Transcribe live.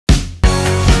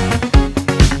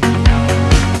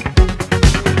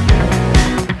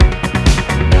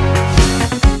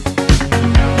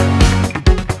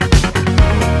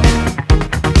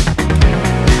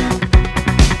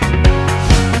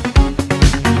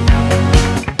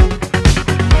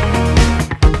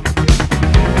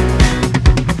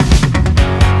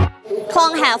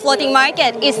Klonghae Floating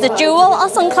Market is the jewel of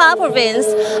Songkhla province,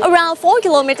 around 4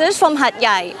 kilometers from Hat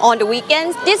Yai. On the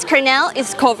weekends, this canal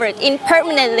is covered in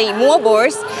permanently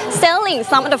moorboards, selling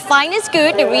some of the finest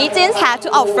goods the regions have to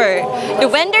offer. The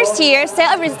vendors here sell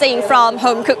everything from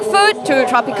home-cooked food to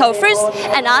tropical fruits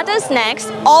and other snacks,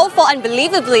 all for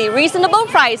unbelievably reasonable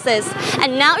prices.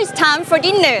 And now it's time for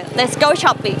dinner. Let's go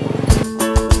shopping.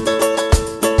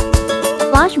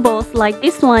 Large boats like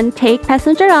this one take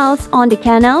passenger out on the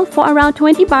canal for around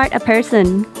 20 baht a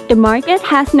person. The market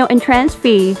has no entrance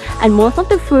fee, and most of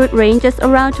the food ranges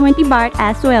around 20 baht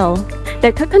as well.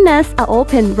 The coconuts are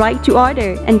open right to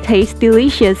order and taste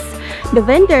delicious. The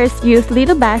vendors use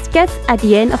little baskets at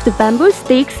the end of the bamboo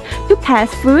sticks to pass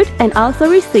food and also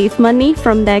receive money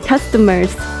from their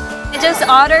customers. I just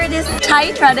ordered this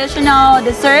Thai traditional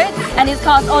dessert and it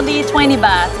costs only 20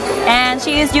 baht. And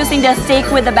she is using the stick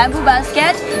with the bamboo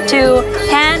basket to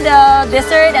hand the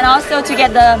dessert and also to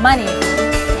get the money.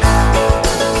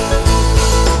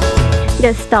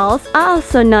 The stalls are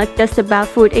also not just about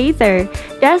food either.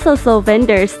 There's also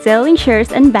vendors selling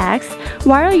shirts and bags.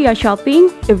 While you're shopping,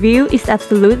 the view is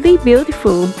absolutely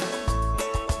beautiful.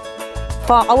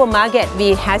 For our market,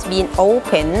 we has been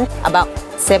open about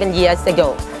 7 years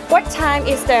ago. What time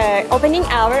is the opening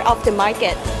hour of the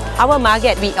market? Our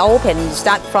market we open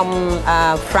start from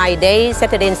Friday,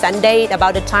 Saturday and Sunday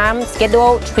about the time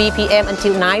schedule 3 p.m.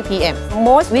 until 9 p.m.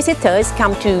 Most visitors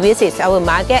come to visit our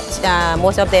market.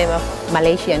 Most of them are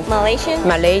Malaysian,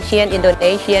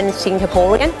 Indonesian,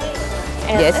 Singaporean.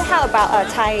 And yes. How about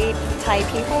Thai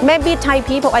people? Maybe Thai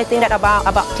people. I think that about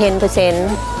 10%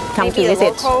 come Maybe to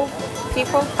visit. Local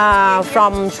people?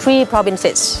 From 3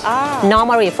 provinces.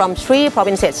 Normally from 3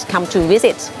 provinces come to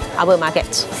visit our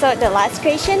market. So the last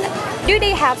question, do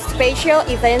they have special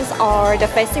events or the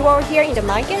festival here in the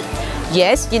market?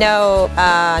 Yes, you know,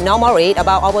 normally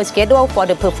about our schedule for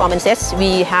the performances,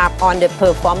 we have on the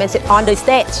performance on the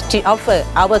stage to offer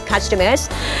our customers.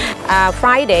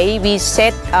 Friday we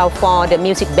set for the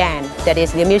music band. That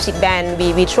is the music band.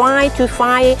 We try to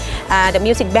find the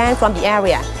music band from the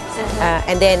area.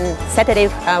 And then Saturday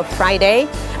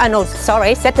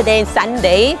and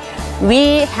Sunday,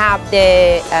 we have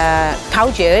the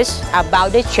cultures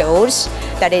about the shows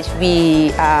that is we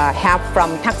have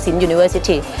from Thaksin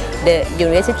University. The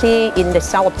university in the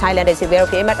south of Thailand is very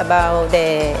famous about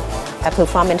the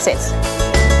performances.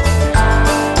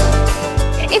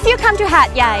 If you come to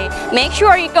Hat Yai, make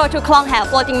sure you go to Klonghae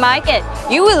Floating Market.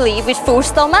 You will leave with full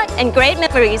stomach and great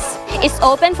memories. It's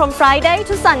open from Friday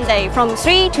to Sunday from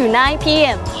 3 to 9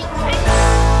 p.m.